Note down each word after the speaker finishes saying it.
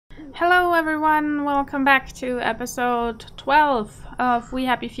Hello everyone, welcome back to episode 12 of We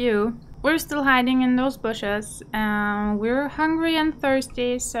Happy Few. We're still hiding in those bushes. We're hungry and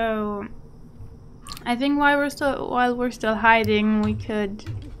thirsty, so I think while we're still hiding, we could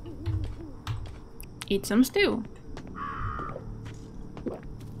eat some stew.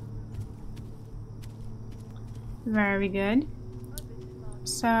 Very good.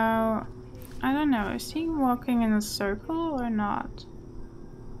 So, I don't know, is he walking in a circle or not?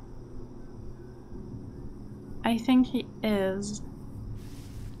 I think he is.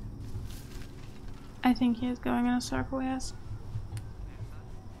 I think he is going in a circle, yes.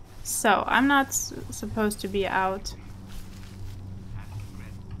 So, I'm not supposed to be out.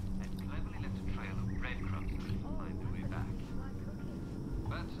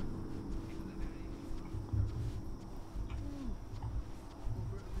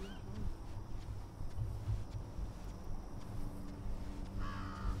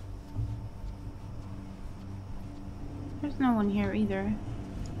 There's no one here either.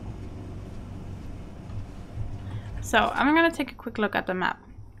 So, I'm gonna take a quick look at the map.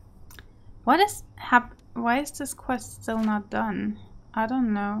 Why is this quest still not done? I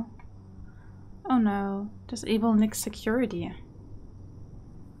don't know. Oh no, this evil Nick security.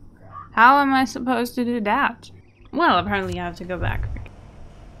 How am I supposed to do that? Well, apparently I have to go back.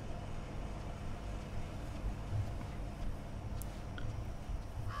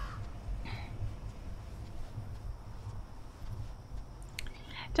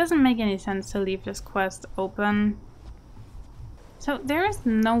 It doesn't make any sense to leave this quest open. So there is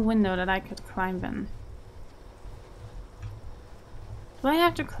no window that I could climb in. Do I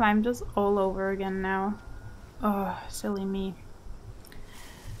have to climb this all over again now? Oh, silly me.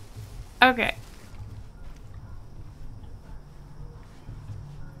 Okay.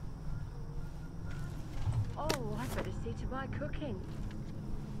 Oh, I'd better see to my cooking.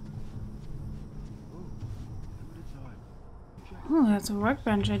 Oh, that's a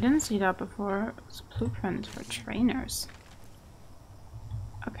workbench. I didn't see that before. It's a blueprint for trainers.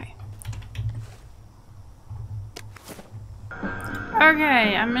 Okay.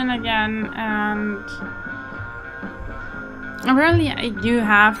 Okay, I'm in again, and apparently I do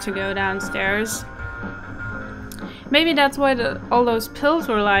have to go downstairs. Maybe that's why all those pills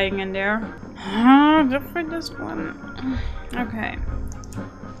were lying in there. Good for this one. Okay.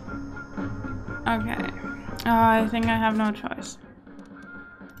 Okay. I think I have no choice.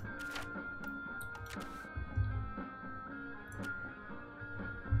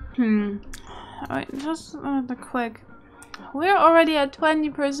 Alright, just the quick. We're already at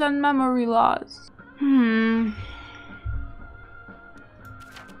 20% memory loss. You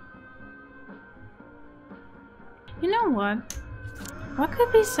know what? What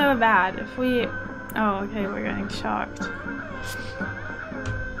could be so bad if we... Oh, okay, we're getting shocked.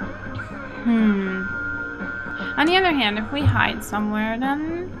 On the other hand, if we hide somewhere,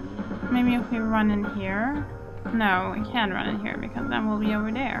 then maybe if we run in here. No, we can't run in here because then we'll be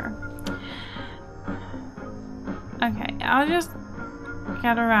over there. Okay, I'll just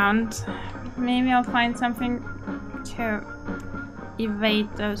get around. Maybe I'll find something to evade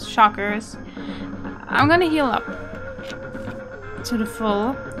those shockers. I'm gonna heal up to the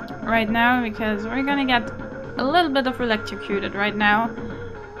full right now because we're gonna get a little bit of electrocuted right now.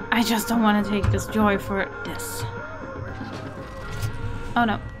 I just don't want to take this joy for this. Oh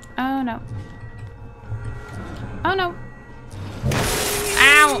no. Oh no. Oh no.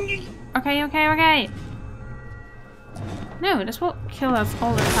 Ow! Okay, okay, okay. No, this will kill us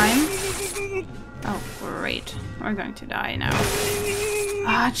all the time. Oh, great. We're going to die now.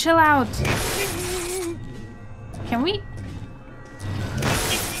 Ah, chill out. Can we?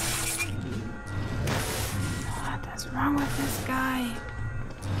 What is wrong with this guy?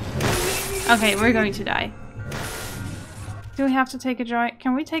 Okay, we're going to die. Do we have to take a joy?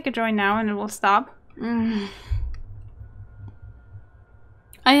 Can we take a joy now and it will stop?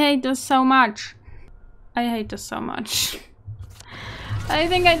 I hate this so much. I hate this so much. I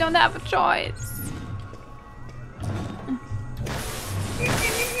think I don't have a choice.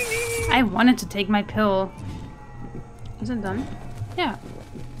 I wanted to take my pill. Is it done? Yeah.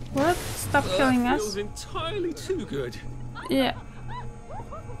 Will it stop killing us? Feels entirely too good. Yeah.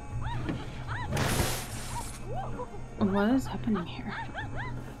 What is happening here?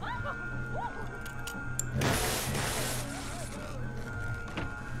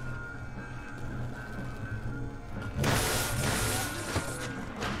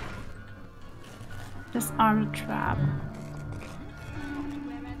 Disarm the trap.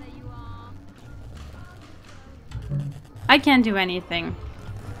 I can't do anything.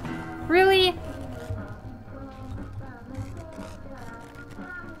 Really?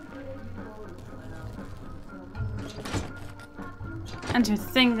 And to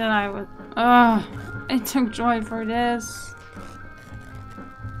think that I would... Ugh, I took Joy for this.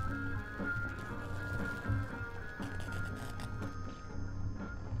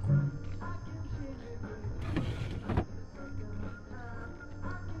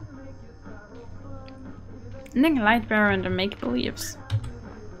 Nick Lightbearer and the make-believes.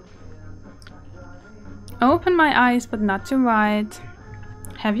 Open my eyes, but not too wide.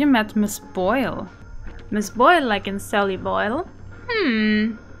 Have you met Miss Boyle? Miss Boyle, like in Sally Boyle?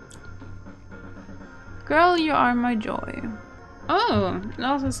 Girl, you are my joy. Oh, it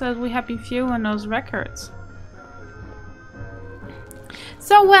also says we happy few on those records.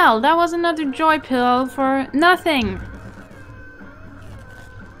 So well, that was another joy pill for nothing.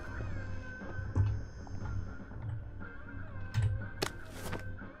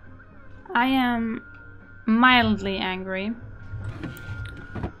 I am mildly angry.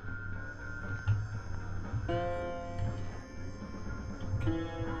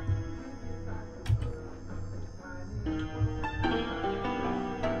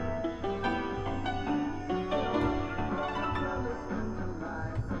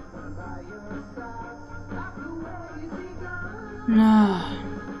 No.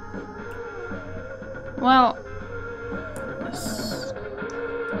 Well,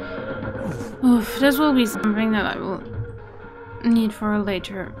 this will be something that I will need for a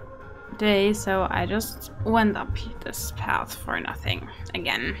later day, so I just went up this path for nothing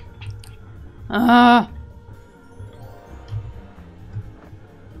again. What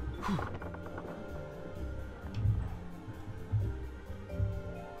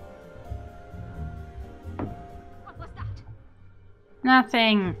was that?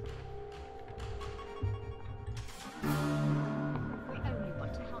 Nothing. We only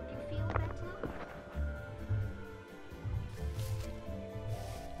want to help you feel better.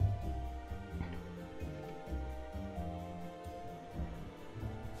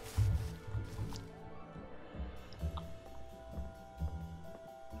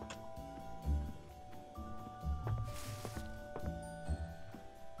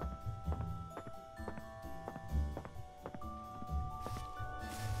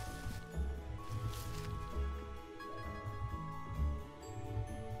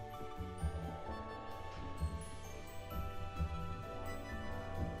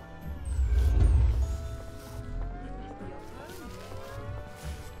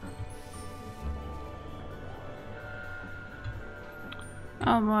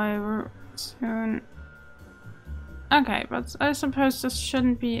 Oh boy, we're soon. Okay, but I suppose this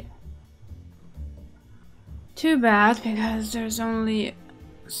shouldn't be too bad because there's only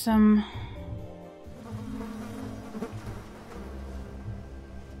some.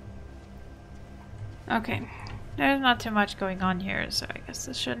 Okay, there's not too much going on here, so I guess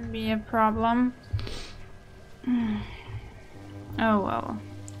this shouldn't be a problem. Oh well.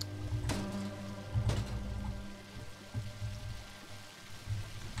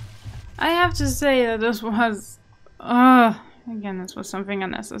 I have to say that this was, again, this was something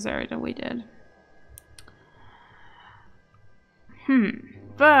unnecessary that we did.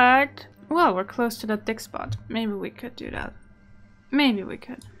 But, well, we're close to that dig spot. Maybe we could do that. Maybe we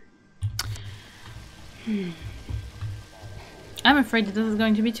could. I'm afraid that this is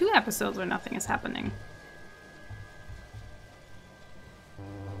going to be 2 episodes where nothing is happening.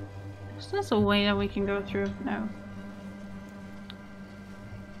 Is this a way that we can go through? No.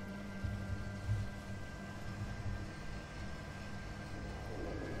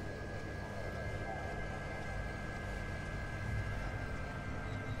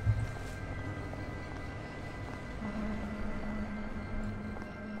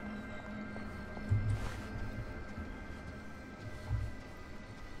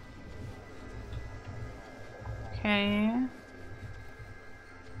 Okay.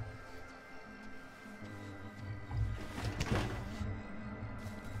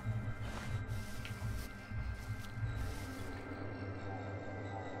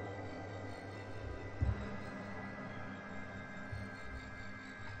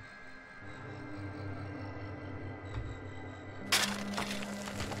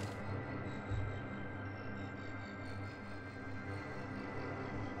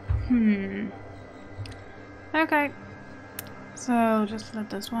 Okay. So just let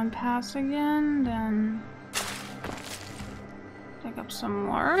this one pass again, then take up some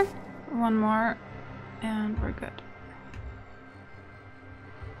more. One more, and we're good.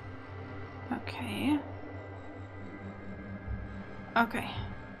 Okay. Okay.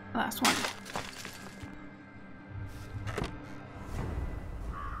 Last one.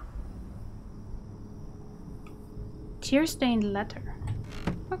 Tear-stained letter.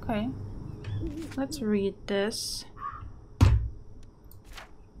 Okay. Let's read this.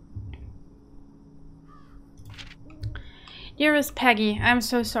 Dearest Peggy, I'm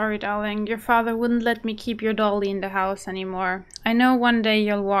so sorry, darling. Your father wouldn't let me keep your dolly in the house anymore. I know one day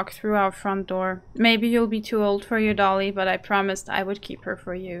you'll walk through our front door. Maybe you'll be too old for your dolly, but I promised I would keep her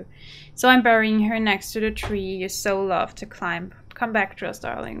for you. So I'm burying her next to the tree you so love to climb. Come back to us,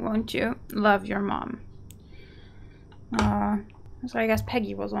 darling, won't you? Love, your mom. So I guess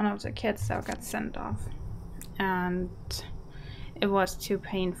Peggy was one of the kids that got sent off. And it was too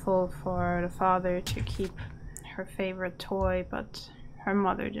painful for the father to keep her favorite toy, but her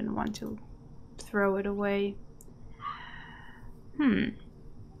mother didn't want to throw it away.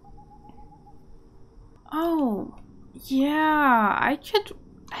 Oh, yeah, I could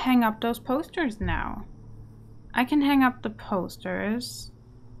hang up those posters now. I can hang up the posters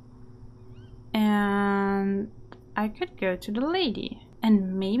and I could go to the lady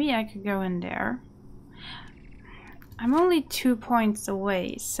and maybe I could go in there. I'm only 2 points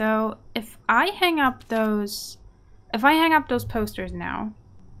away, so if I hang up those posters now,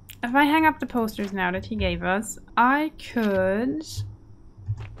 if I hang up the posters now that he gave us, I could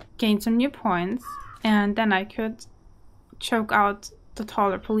gain some new points, and then I could choke out the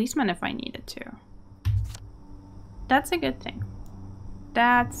taller policeman if I needed to. That's a good thing.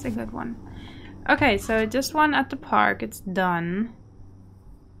 That's a good one. Okay, so this one at the park, it's done.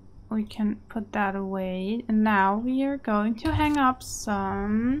 We can put that away, and now we are going to hang up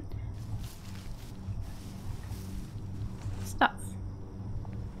some stuff.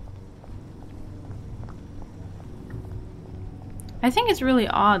 I think it's really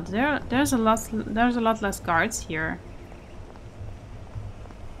odd. There's a lot less guards here.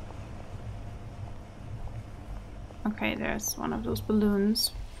 Okay, there's one of those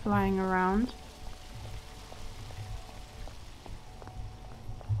balloons flying around.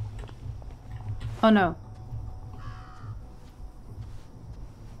 Oh no.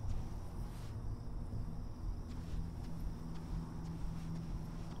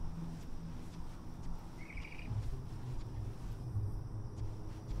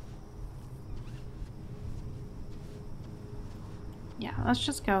 Yeah, let's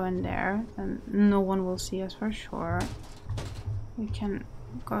just go in there, and no one will see us for sure. We can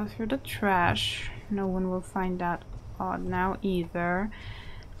go through the trash. No one will find that odd now either.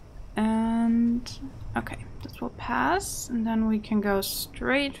 And okay, this will pass, and then we can go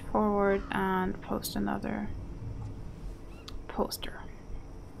straight forward and post another poster.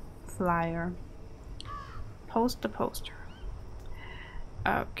 Flyer. Post the poster.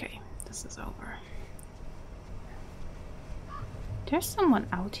 Okay, this is over. There's someone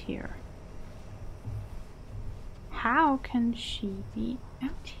out here. How can she be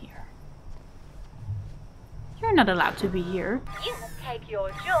out here? You're not allowed to be here. You must take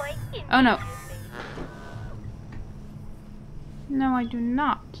your joy in. Oh no. No, I do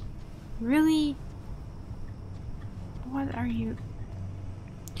not. Really? What are you?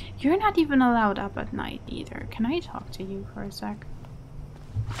 You're not even allowed up at night either. Can I talk to you for a sec?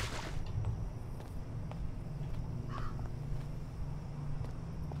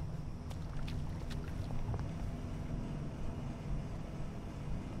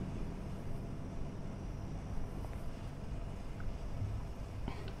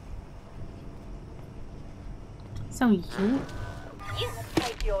 So you must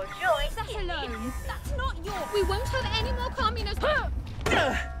take your joy. That alone. That's not your. We won't have any more communists.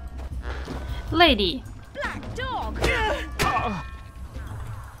 lady. Black dog.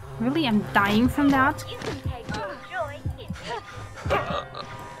 Really, I'm dying from that. You can take your joy in.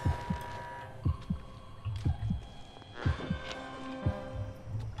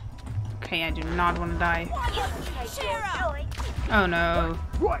 Okay, I do not want to die. You can take your joy. Oh no.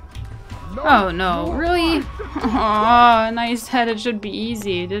 Right. No, Oh no, really? Oh, and I said it should be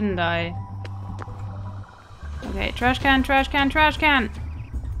easy, didn't I? Okay, trash can, trash can, trash can!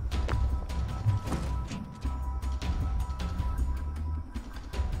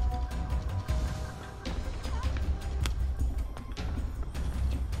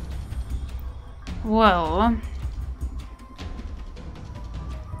 Well...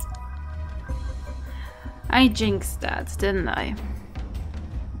 I jinxed that, didn't I?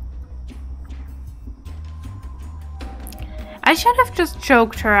 I should have just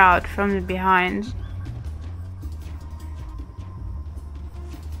choked her out from the behind.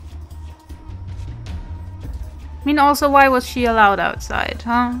 I mean, also, why was she allowed outside,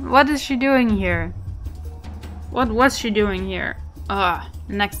 huh? What is she doing here? What was she doing here?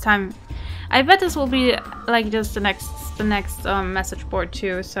 Next time. I bet this will be like just the next message board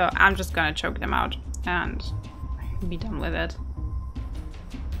too, so I'm just gonna choke them out and be done with it.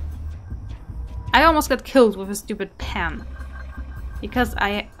 I almost got killed with a stupid pen because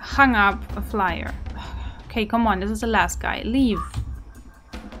I hung up a flyer. Okay, come on. This is the last guy. Leave.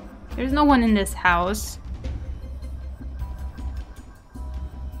 There's no one in this house.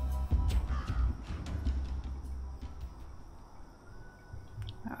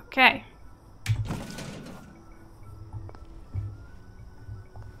 Okay.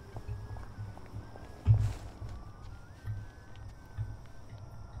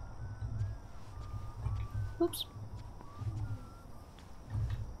 Oops.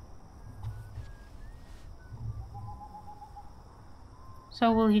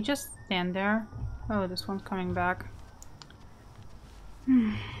 So will he just stand there? Oh, this one's coming back.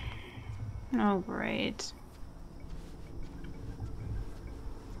 Oh, great.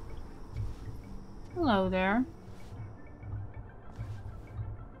 Hello there.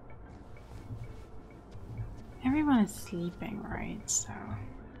 Everyone is sleeping, right? So...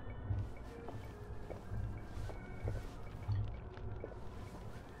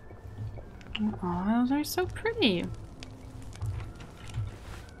 Oh, those are so pretty.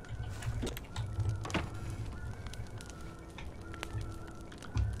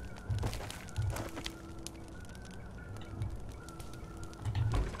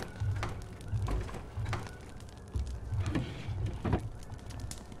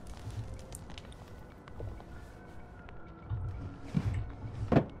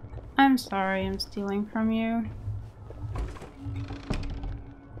 I'm sorry, I'm stealing from you.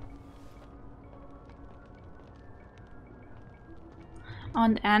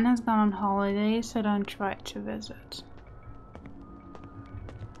 Aunt Anne has gone on holiday, so don't try to visit.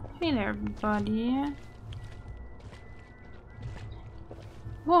 Hey there, buddy.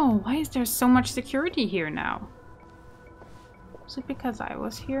 Whoa, why is there so much security here now? Is it because I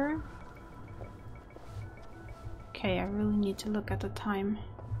was here? Okay, I really need to look at the time,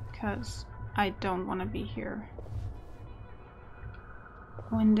 because I don't want to be here.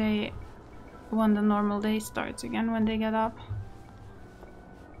 When the normal day starts again, when they get up.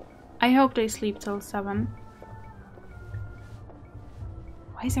 I hope they sleep till 7.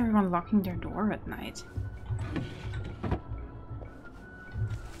 Why is everyone locking their door at night?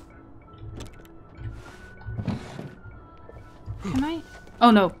 Can I?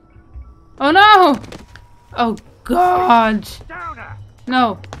 Oh no! Oh no! Oh god!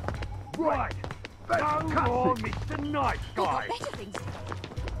 No! Right! Come on, Mr. Nice Guy!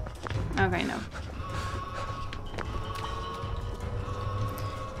 Okay, no.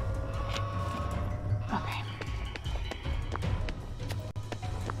 Okay.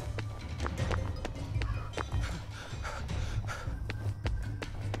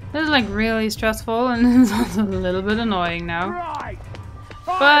 This is like really stressful and it's also a little bit annoying now. Right!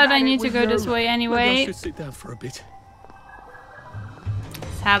 But I need to go this way Maybe I anyway. should sit down for a bit.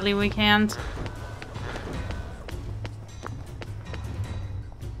 Sadly, we can't.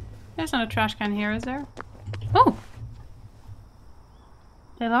 There's not a trash can here, is there? Oh!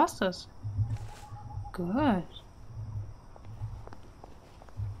 They lost us. Good.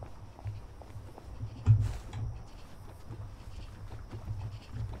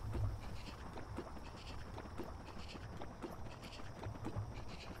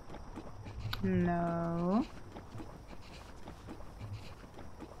 No.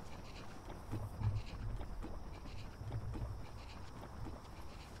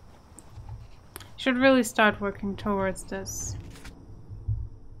 Should really start working towards this.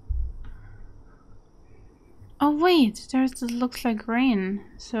 Oh wait, there's this looks like rain.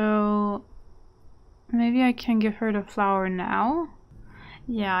 So maybe I can give her the flower now?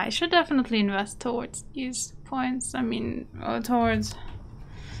 Yeah, I should definitely invest towards these points. I mean, towards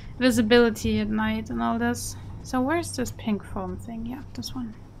visibility at night and all this. So where's this pink foam thing? Yeah, this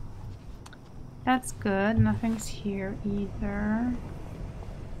one. That's good. Nothing's here either.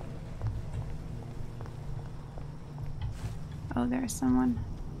 Oh, there's someone.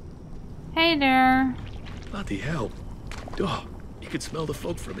 Hey there. Bloody hell. Oh, you could smell the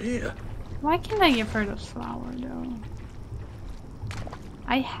fog from here. Why can't I give her the flower though?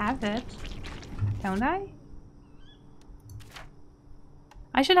 I have it. Don't I?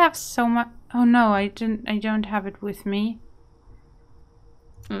 I should have so much. Oh no, I don't have it with me.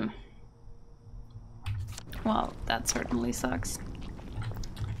 Well, that certainly sucks.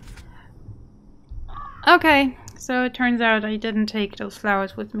 Okay, so it turns out I didn't take those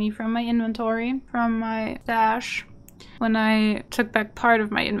flowers with me from my inventory, from my stash, when I took back part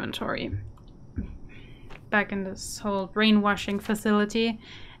of my inventory. Back in this whole brainwashing facility.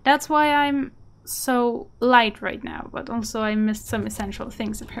 That's why I'm so light right now, but also I missed some essential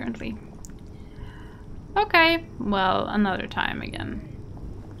things apparently. Okay, well, another time again.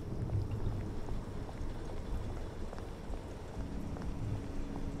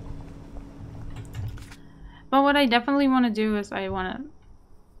 But what I definitely want to do is I want to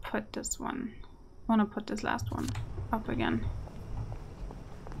put this one. I want to put this last one up again.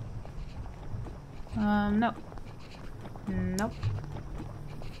 No. Nope.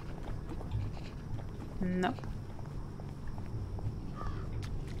 Nope.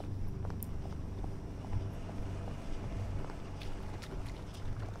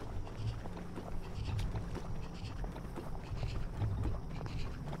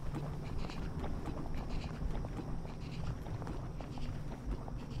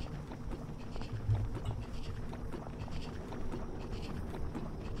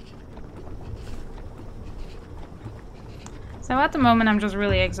 So at the moment I'm just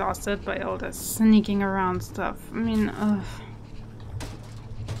really exhausted by all this sneaking around stuff. I mean,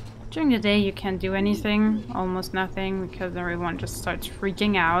 during the day you can't do anything, almost nothing, because everyone just starts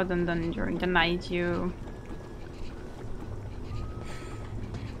freaking out, and then during the night you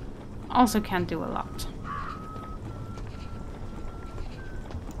also can't do a lot.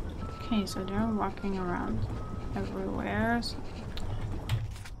 Okay, so they're walking around everywhere.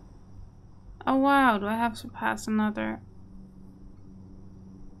 Oh wow, do I have to pass another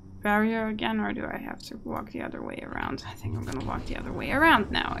barrier again, or do I have to walk the other way around? I think I'm gonna walk the other way around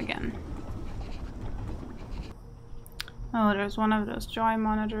now again. Oh, there's one of those Joy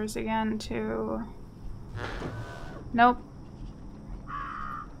monitors again too. Nope.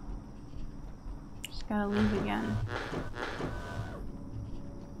 Just gotta leave again.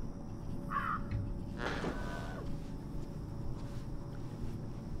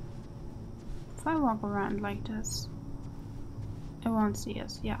 If I walk around like this, it won't see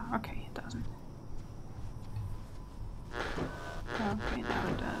us. Yeah, okay, it doesn't. Okay, now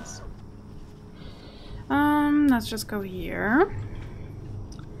it does. Let's just go here.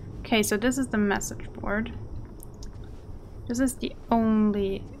 Okay, so this is the message board. This is the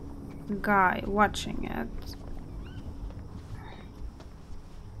only guy watching it.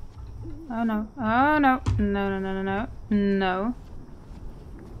 Oh no. Oh no. No, no, no, no, no. No.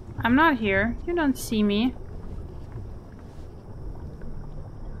 I'm not here. You don't see me.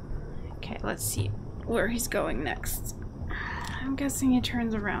 Okay, let's see where he's going next. I'm guessing he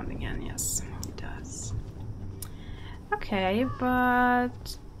turns around again. Yes, he does. Okay,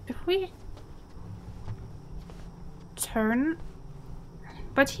 but if we turn...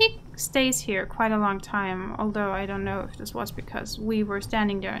 But he stays here quite a long time, although I don't know if this was because we were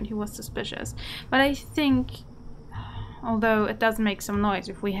standing there and he was suspicious. But I think, although it does make some noise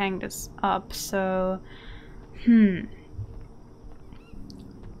if we hang this up, so...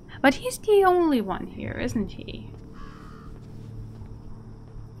 But he's the only one here, isn't he?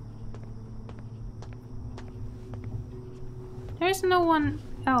 There's no one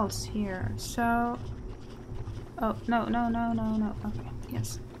else here, so... Oh, no, no, no, no, no. Okay,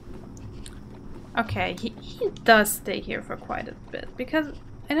 yes. Okay, he does stay here for quite a bit, because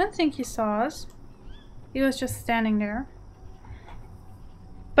I don't think he saw us. He was just standing there.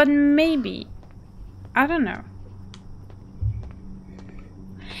 But maybe... I don't know.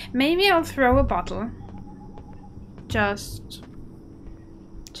 Maybe I'll throw a bottle. Just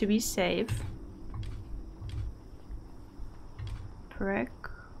to be safe. Prick.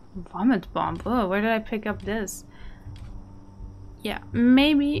 Vomit bomb. Oh, where did I pick up this? Yeah,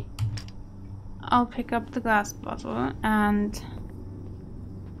 maybe I'll pick up the glass bottle and...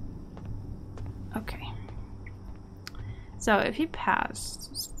 Okay. So if he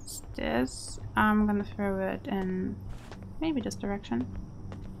passes this, I'm gonna throw it in maybe this direction.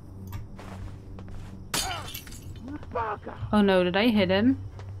 Oh no, did I hit him?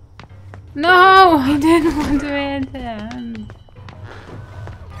 No, I didn't want to hit him.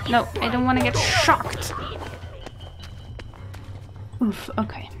 No, I don't want to get shocked. Oof,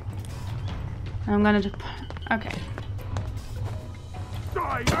 okay. I'm gonna do... Okay.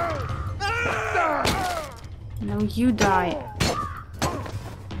 No, you die.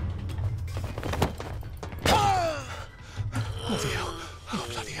 Bloody hell. Oh,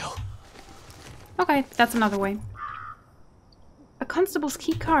 bloody hell. Okay, that's another way. A constable's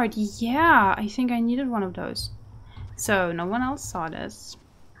key card. Yeah, I think I needed one of those. So, no one else saw this.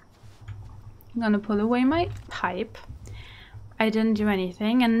 I'm gonna pull away my pipe. I didn't do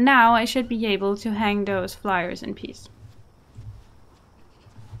anything, and now I should be able to hang those flyers in peace.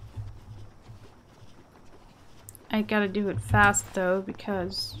 I gotta do it fast though,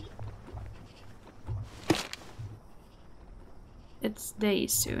 because it's day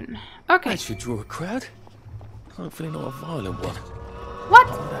soon. Okay. That should draw a crowd. Hopefully not a violent one. What?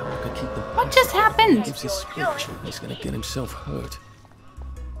 I could keep them What just happened? Gives his spiritual, he's gonna get himself hurt.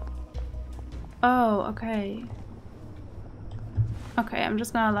 Oh, okay. Okay, I'm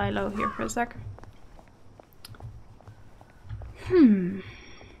just gonna lie low here for a sec. And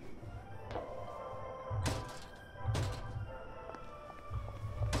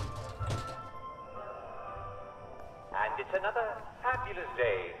it's another fabulous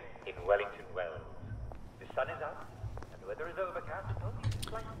day in Wellington Wells. The sun is out, and the weather is overcast.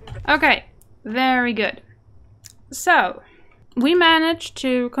 Okay, very good. So, we managed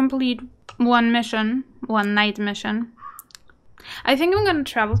to complete one mission, one night mission. I think I'm gonna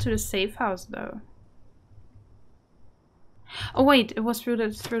travel to the safe house though. Oh wait, it was through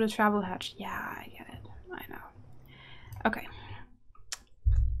the travel hatch. Yeah, I get it. I know. Okay.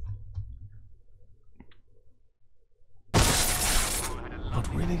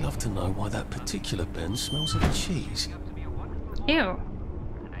 I'd really love to know why that particular bin smells of cheese. Ew.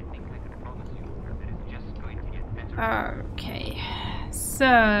 Okay.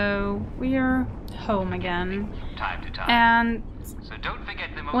 So we're home again. And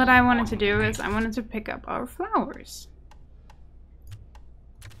what I wanted to do is I wanted to pick up our flowers.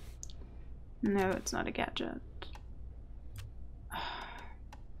 No, it's not a gadget.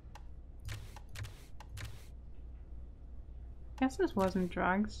 Guess this wasn't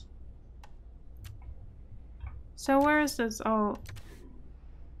drugs. So where is this? Oh.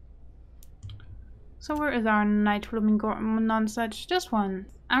 So where is our night flamingo non-such? Just one.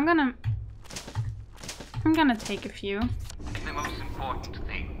 I'm gonna take a few. The most important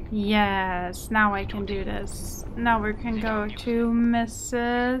thing. Yes, now I can do this. Now we can go to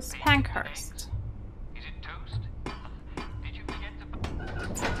Mrs. Pankhurst. Is it toast? Did you forget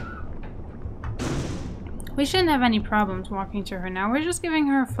to... We shouldn't have any problems walking to her now. We're just giving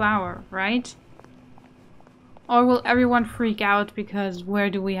her a flower, right? Or will everyone freak out because where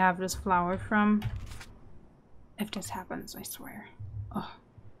do we have this flower from? If this happens, I swear. Oh.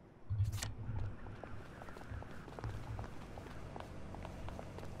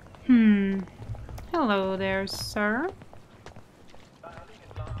 Hello there, sir.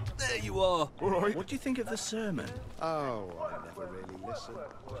 There you are. All right. What do you think of the sermon? Oh, I never really listen.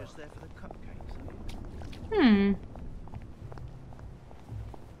 Just there for the cupcakes.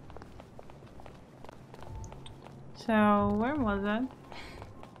 So, where was it?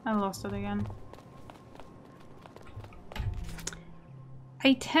 I lost it again.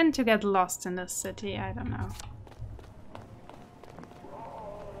 I tend to get lost in this city, I don't know.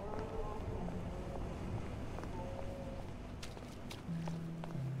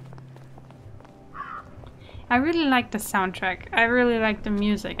 I really like the soundtrack. I really like the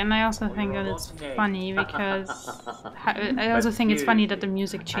music, and I also think that it's funny because I also think it's funny that the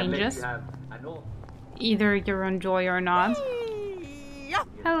music changes. Either you're on Joy or not.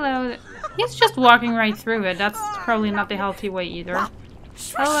 Hello. He's just walking right through it. That's probably not the healthy way either.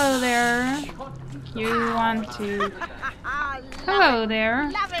 Hello there. You want to... Hello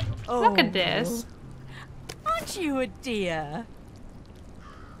there. Look at this. Aren't you a dear?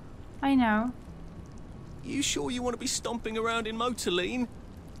 I know. You sure you want to be stomping around in Motorline?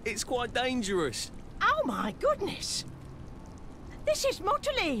 It's quite dangerous. Oh my goodness! This is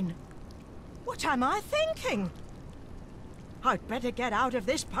Motorline. What am I thinking? I'd better get out of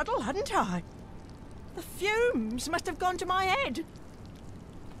this puddle, hadn't I? The fumes must have gone to my head.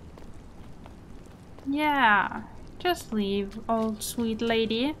 Yeah, just leave, old sweet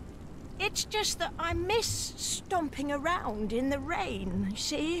lady. It's just that I miss stomping around in the rain, you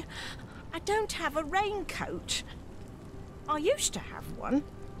see? I don't have a raincoat. I used to have one.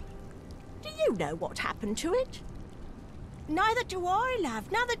 Do you know what happened to it? Neither do I, love,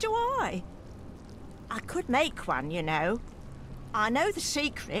 neither do I. I could make one, you know. I know the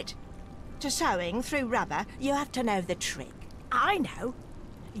secret. To sewing through rubber, you have to know the trick. I know.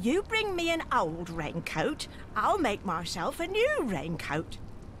 You bring me an old raincoat, I'll make myself a new raincoat.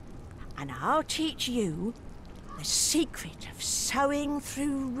 And I'll teach you the secret of sewing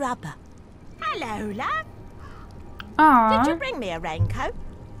through rubber. Hello, love. Aww. Did you bring me a raincoat?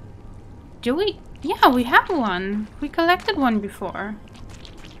 Do we? Yeah, we have one. We collected one before.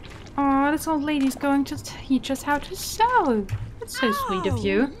 Oh, this old lady's going to teach us how to sew. That's so sweet of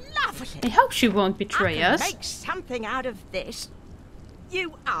you. Lovely. I hope she won't betray I can us. make something out of this.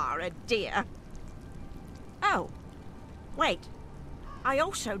 You are a dear. Oh, wait. I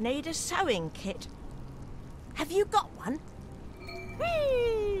also need a sewing kit. Have you got one?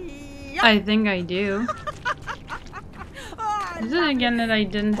 Whee! I think I do. Is it again that I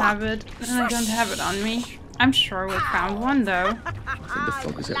didn't have it? And I don't have it on me. I'm sure we found one though. I think the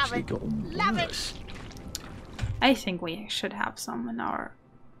fog has actually gotten worse. I think we should have some in our...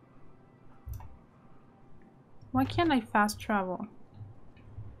 Why can't I fast travel?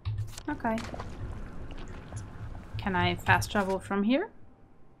 Okay. Can I fast travel from here?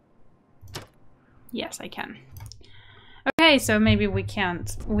 Yes, I can. Okay, Okay, so maybe we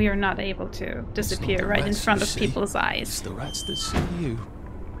can't. We are not able to disappear right in front of people's eyes. It's the rats that see you.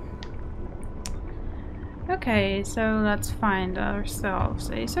 Okay, so let's find ourselves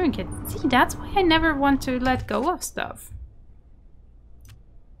a sewing kit. See, that's why I never want to let go of stuff.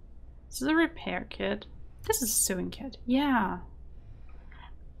 This is a repair kit. This is a sewing kit. Yeah.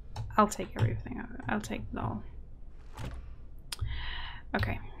 I'll take everything. I'll take it all.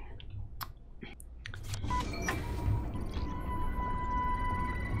 Okay.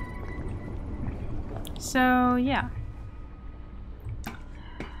 So, yeah.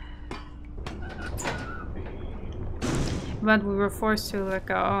 But we were forced to let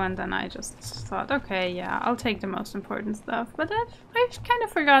go, and then I just thought, okay, yeah, I'll take the most important stuff. But I kind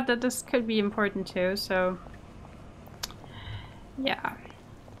of forgot that this could be important too, so... yeah.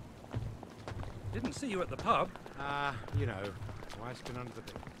 Didn't see you at the pub. You know, wife's been under the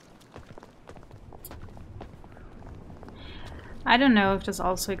bed. I don't know if this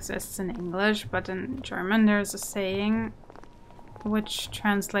also exists in English, but in German there's a saying which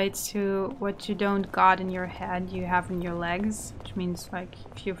translates to what you don't got in your head, you have in your legs. Which means, like,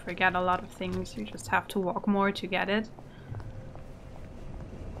 if you forget a lot of things, you just have to walk more to get it.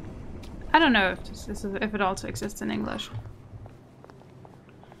 I don't know if it also exists in English.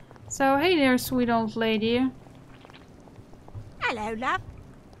 So, hey there, sweet old lady. Hello, love.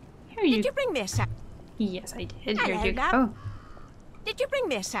 Here you... Did you bring me a Yes, I did. Hello, Here you love. go. Did you bring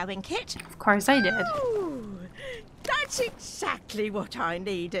me a sewing kit? Of course I did. Ooh, that's exactly what I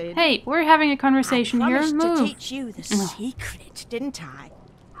needed. Hey, we're having a conversation I here. promised Move. to teach you the secret, didn't I?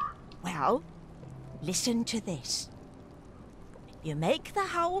 Well, listen to this. You make the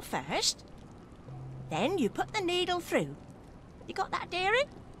hole first, then you put the needle through. You got that, dearie?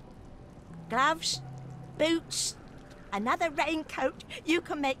 Gloves, boots, another raincoat. You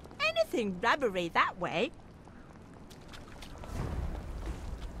can make anything rubbery that way.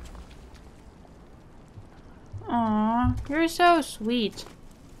 Aw, you're so sweet.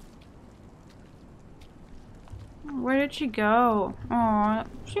 Where did she go? Aw,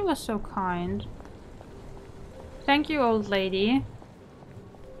 she was so kind. Thank you, old lady.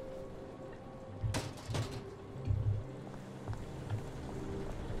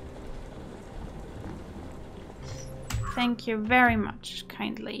 Thank you very much,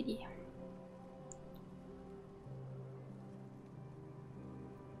 kind lady.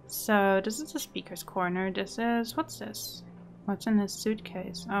 So, this is the speaker's corner. This is... what's this? What's in his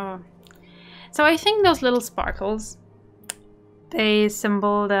suitcase? Oh. So I think those little sparkles, they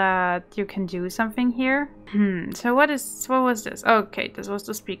symbol that you can do something here. So what was this? Okay, this was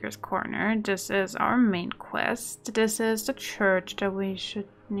the speaker's corner. This is our main quest. This is the church that we should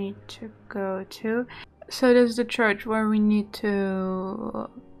need to go to. So this is the church where we need to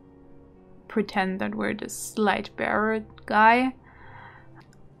pretend that we're this light bearer guy.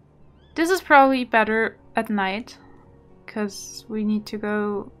 This is probably better at night, because we need to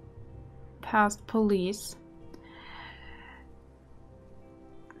go past police.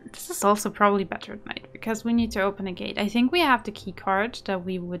 This is also probably better at night, because we need to open a gate. I think we have the key card that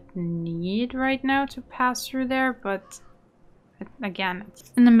we would need right now to pass through there, but again,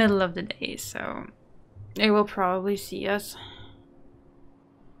 it's in the middle of the day, so they will probably see us.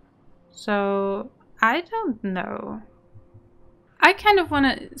 So, I don't know. I kind of want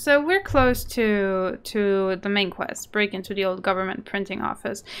to... So we're close to the main quest. Break into the old government printing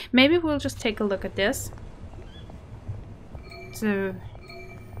office. Maybe we'll just take a look at this. So...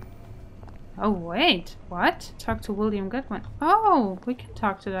 Oh, wait. What? Talk to William Goodwin. Oh, we can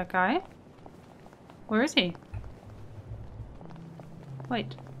talk to that guy. Where is he?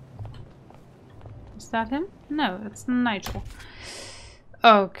 Wait. Is that him? No, it's Nigel.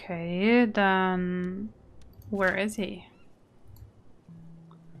 Okay, then... Where is he?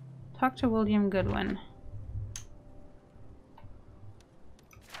 Talk to William Goodwin.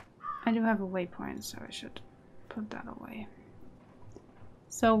 I do have a waypoint, so I should put that away.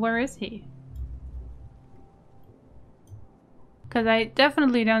 So where is he? Because I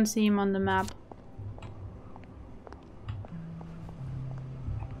definitely don't see him on the map.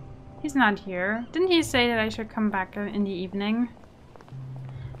 He's not here. Didn't he say that I should come back in the evening?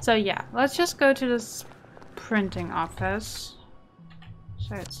 So yeah, let's just go to this printing office.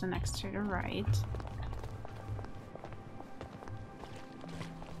 So it's the next to the right.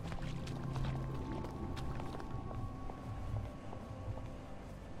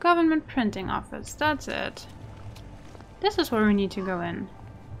 Government printing office, that's it. This is where we need to go in.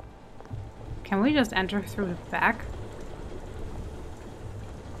 Can we just enter through the back?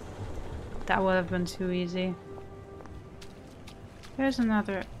 That would have been too easy. There's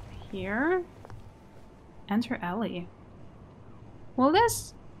another here. Enter alley. Will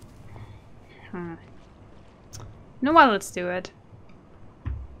this? No, well, let's do it.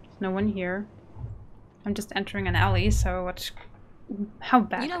 There's no one here. I'm just entering an alley, so what? How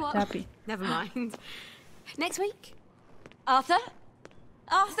bad You know could what? that be? Never mind. Next week, Arthur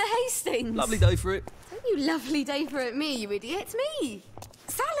Hastings. Lovely day for it. Don't you lovely day for it, me, you idiot. It's me,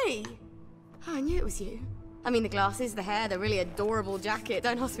 Sally. Oh, I knew it was you. I mean, the glasses, the hair, the really adorable jacket.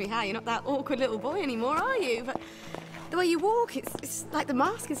 Don't ask me how. You're not that awkward little boy anymore, are you? But the way you walk, it's like the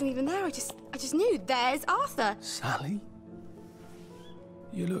mask isn't even there. I just knew. There's Arthur. Sally?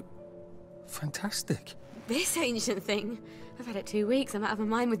 You look fantastic. This ancient thing. I've had it 2 weeks. I'm out of my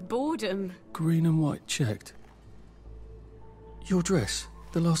mind with boredom. Green and white checked. Your dress,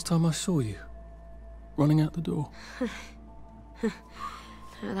 the last time I saw you. Running out the door. Oh,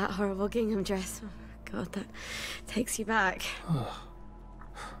 that horrible gingham dress. Oh, God, that takes you back.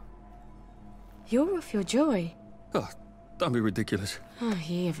 You're off your joy. Oh, don't be ridiculous. Oh,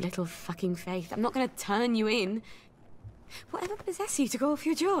 ye of little fucking faith. I'm not going to turn you in. Whatever possessed you to go off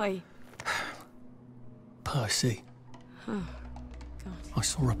your joy? Percy. Oh, God. I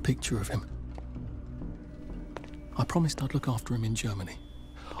saw a picture of him. I promised I'd look after him in Germany.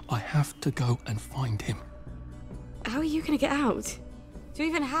 I have to go and find him. How are you going to get out? Do you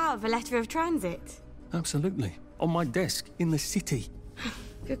even have a letter of transit? Absolutely. On my desk, in the city.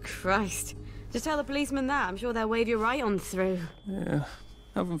 Good Christ. Just tell the policeman that. I'm sure they'll wave you right on through. Yeah,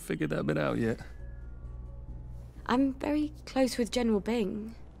 haven't figured that bit out yet. I'm very close with General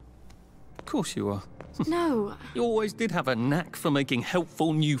Bing. Of course you are. No. You always did have a knack for making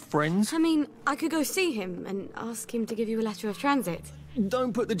helpful new friends. I mean, I could go see him and ask him to give you a letter of transit.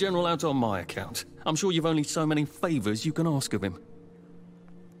 Don't put the General out on my account. I'm sure you've only so many favours you can ask of him.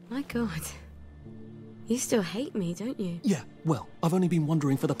 My God. You still hate me, don't you? Yeah, well, I've only been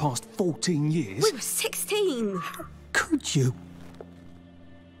wondering for the past 14 years. We were 16! How could you?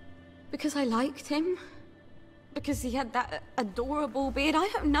 Because I liked him? Because he had that adorable beard? I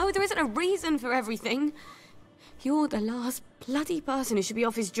don't know, there isn't a reason for everything. You're the last bloody person who should be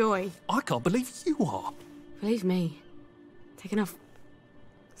off his joy. I can't believe you are. Believe me. Take enough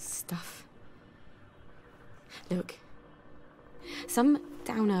stuff. Look. Some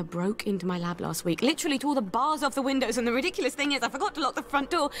downer broke into my lab last week, literally tore the bars off the windows, and the ridiculous thing is I forgot to lock the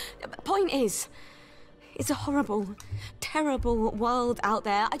front door. Point is, it's a horrible, terrible world out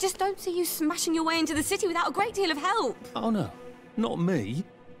there. I just don't see you smashing your way into the city without a great deal of help. Oh no, not me.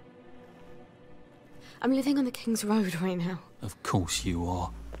 I'm living on the King's Road right now. Of course you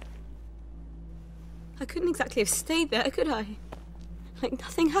are. I couldn't exactly have stayed there, could I? Like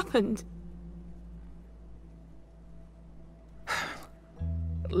nothing happened.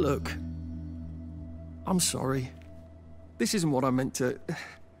 Look, I'm sorry. This isn't what I meant to...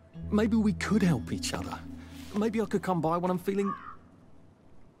 Maybe we could help each other. Maybe I could come by when I'm feeling...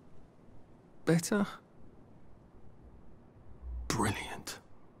 better? Brilliant.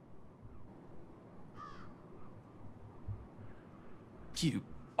 You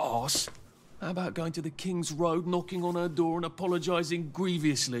arse. How about going to the King's Road, knocking on her door and apologising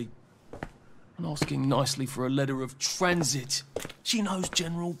grievously? And asking nicely for a letter of transit. She knows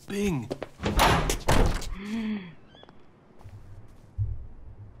General Bing.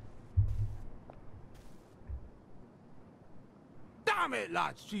 Damn it,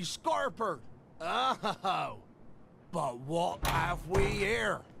 lads, she's scarpered. Oh, but what have we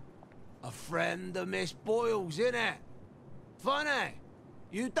here? A friend of Miss Boyle's, innit? Funny,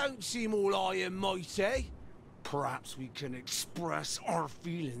 you don't seem all high and mighty. Perhaps we can express our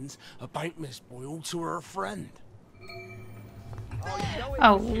feelings about Miss Boyle to her friend.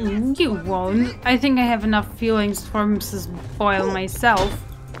 Oh, you won't. I think I have enough feelings for Mrs. Boyle myself.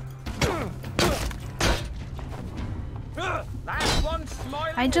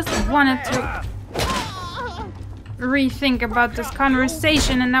 I just wanted to rethink about this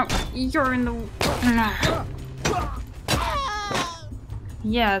conversation, and now you're in the...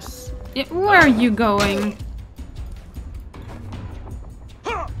 Yes. Where are you going?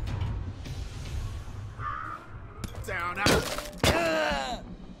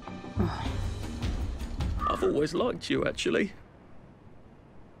 I've always liked you, actually.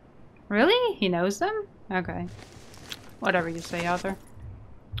 Really? He knows them? Okay. Whatever you say, Arthur.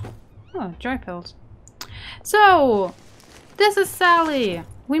 Oh, joy pills. So, this is Sally.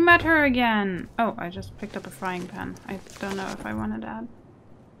 We met her again. Oh, I just picked up a frying pan. I don't know if I wanted that.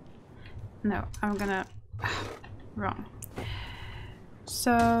 No, I'm gonna... Wrong.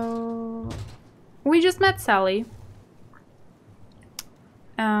 So, we just met Sally.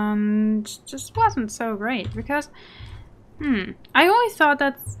 And just wasn't so great because, I always thought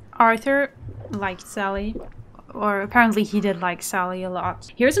that Arthur liked Sally. or apparently he did like Sally a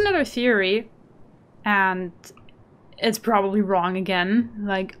lot. Here's another theory, and it's probably wrong again,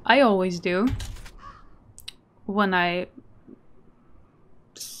 like I always do when I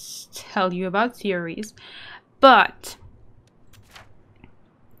tell you about theories. But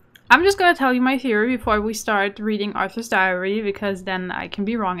I'm just gonna tell you my theory before we start reading Arthur's diary, because then I can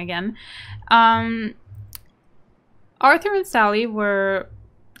be wrong again. Arthur and Sally were,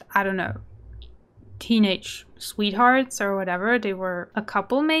 I don't know, teenage sweethearts or whatever. They were a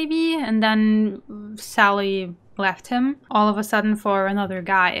couple maybe, and then Sally left him all of a sudden for another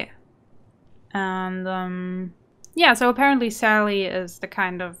guy. And yeah, so apparently Sally is the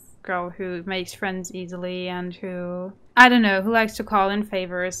kind of girl who makes friends easily and who, I don't know, who likes to call in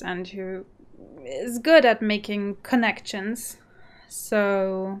favors and who is good at making connections.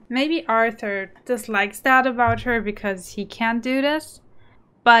 So maybe Arthur dislikes that about her because he can't do this.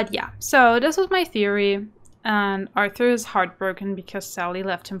 But yeah, so this was my theory. And Arthur is heartbroken because Sally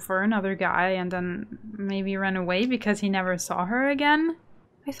left him for another guy and then maybe ran away because he never saw her again.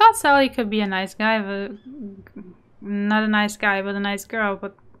 I thought Sally could be a nice guy, but not a nice guy, but a nice girl.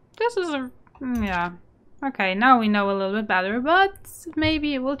 But this is a, yeah. Okay, now we know a little bit better, but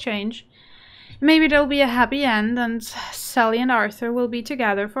maybe it will change. Maybe there'll be a happy end and Sally and Arthur will be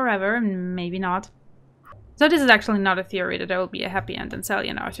together forever, and maybe not. So this is actually not a theory that there will be a happy end and Sally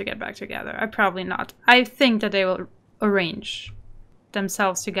and Arthur get back together. Probably not. I think that they will arrange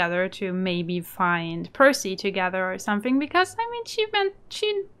themselves together to maybe find Percy together or something, because I mean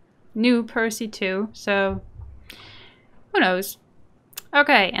she knew Percy too, so who knows.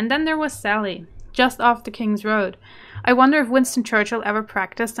 Okay, and then there was Sally, just off the King's Road. I wonder if Winston Churchill ever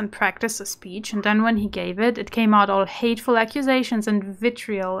practiced a speech, and then when he gave it, it came out all hateful accusations and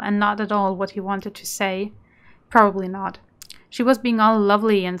vitriol and not at all what he wanted to say. Probably not. She was being all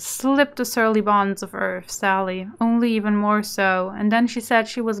lovely and slipped the surly bonds of earth, Sally, only even more so, and then she said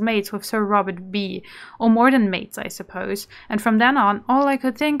she was mates with Sir Robert B, or more than mates, I suppose, and from then on, all I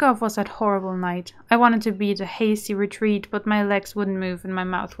could think of was that horrible night. I wanted to beat a hasty retreat, but my legs wouldn't move and my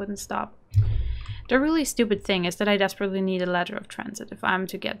mouth wouldn't stop. The really stupid thing is that I desperately need a letter of transit if I'm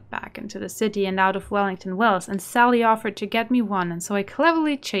to get back into the city and out of Wellington Wells, and Sally offered to get me one, and so I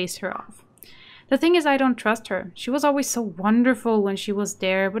cleverly chased her off. The thing is, I don't trust her. She was always so wonderful when she was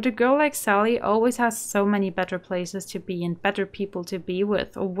there, but a girl like Sally always has so many better places to be and better people to be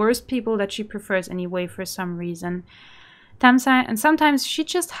with, or worse people that she prefers anyway for some reason. And sometimes she'd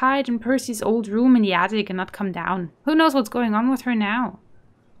just hide in Percy's old room in the attic and not come down. Who knows what's going on with her now?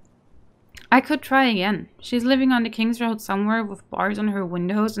 I could try again. She's living on the King's Road somewhere with bars on her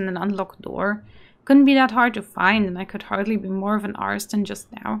windows and an unlocked door. Couldn't be that hard to find, and I could hardly be more of an arse than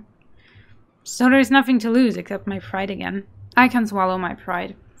just now. So there's nothing to lose except my pride again. I can swallow my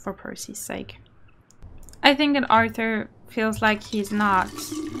pride, for Percy's sake. I think that Arthur feels like he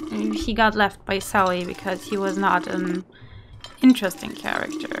got left by Sally because he was not an interesting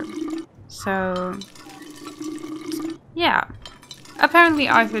character. So, yeah. Apparently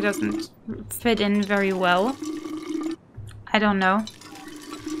Arthur doesn't fit in very well. I don't know.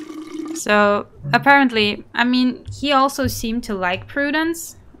 So, apparently, I mean, he also seemed to like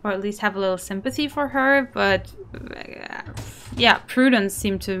Prudence, or at least have a little sympathy for her, but yeah, Prudence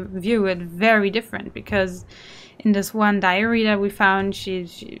seemed to view it very different, because in this one diary that we found,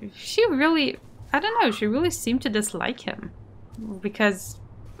 she really, I don't know, she really seemed to dislike him, because,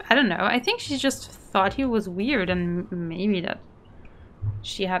 I don't know, I think she just thought he was weird, and maybe that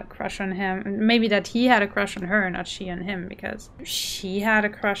she had a crush on him, maybe that he had a crush on her, not she on him, because she had a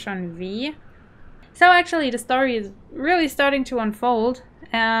crush on V. So actually the story is really starting to unfold,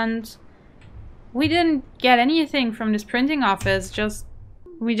 and we didn't get anything from this printing office,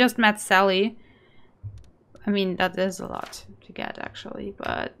 we just met Sally. I mean, that is a lot to get actually,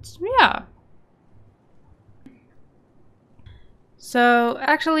 but yeah. So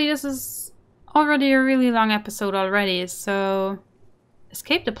actually this is already a really long episode already, so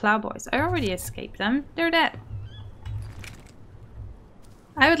escape the plowboys. I already escaped them. They're dead.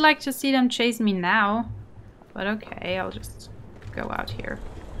 I would like to see them chase me now, but okay, I'll just go out here.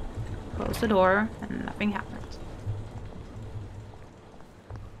 Close the door, and nothing happened.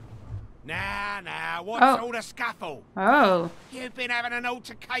 Now, what's all the scuffle? Oh. You've been having an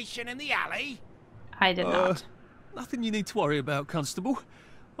altercation in the alley? I did not. Nothing you need to worry about, Constable.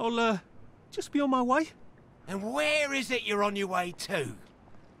 I'll, just be on my way. And where is it you're on your way to?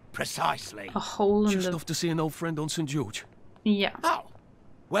 Precisely. A hole in Just off to see an old friend on St. George. Yeah. Oh,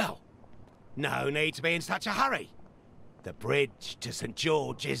 well, no need to be in such a hurry. The bridge to St.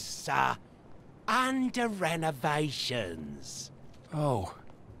 George is, under renovations. Oh.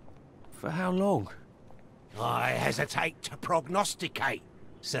 For how long? I hesitate to prognosticate,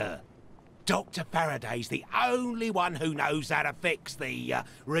 sir. Dr. Faraday's the only one who knows how to fix the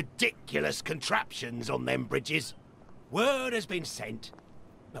ridiculous contraptions on them bridges. Word has been sent,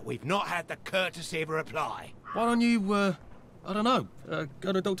 but we've not had the courtesy of a reply. Why don't you, I don't know,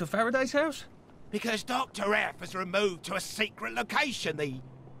 go to Dr. Faraday's house? Because Dr. F has removed to a secret location, the,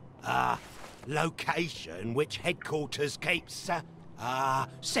 location which headquarters keeps,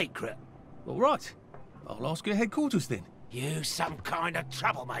 secret. All right. I'll ask your headquarters then. You some kind of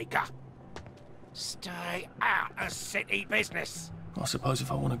troublemaker. Stay out of city business. I suppose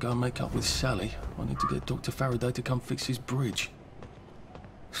if I want to go and make up with Sally, I need to get Dr. Faraday to come fix his bridge.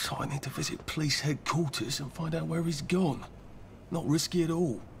 So I need to visit police headquarters and find out where he's gone. Not risky at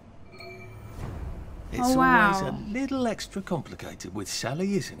all. It's always a little extra complicated with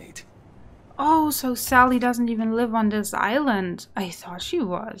Sally, isn't it? Oh, so Sally doesn't even live on this island. I thought she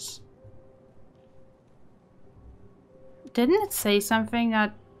was. Didn't it say something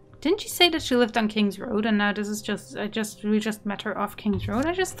that... Didn't she say that she lived on King's Road and now this is just... we just met her off King's Road?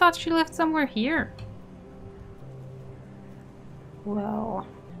 I just thought she lived somewhere here. Well...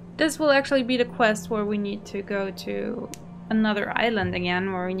 This will actually be the quest where we need to go to another island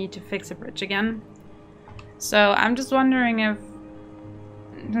again, where we need to fix a bridge again. So I'm just wondering if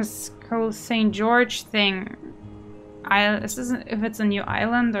this whole St. George thing, if it's a new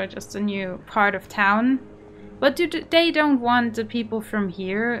island or just a new part of town. But they don't want the people from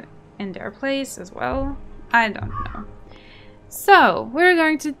here in their place as well? I don't know. So we're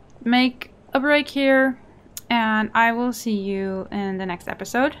going to make a break here. And I will see you in the next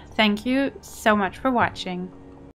episode. Thank you so much for watching.